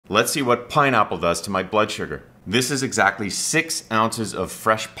Let's see what pineapple does to my blood sugar. This is exactly 6 ounces of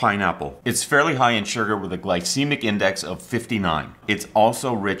fresh pineapple. It's fairly high in sugar with a glycemic index of 59. It's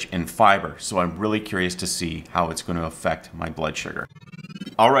also rich in fiber, so I'm really curious to see how it's going to affect my blood sugar.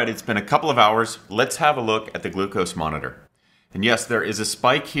 Alright, it's been a couple of hours. Let's have a look at the glucose monitor. And yes, there is a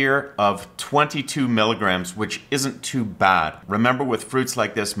spike here of 22 milligrams, which isn't too bad. Remember, with fruits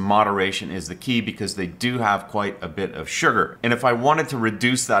like this, moderation is the key because they do have quite a bit of sugar. And if I wanted to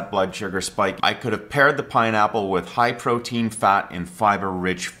reduce that blood sugar spike, I could have paired the pineapple with high protein, fat, and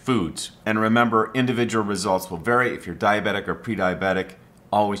fiber-rich foods. And remember, individual results will vary. If you're diabetic or pre-diabetic,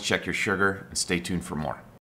 always check your sugar and stay tuned for more.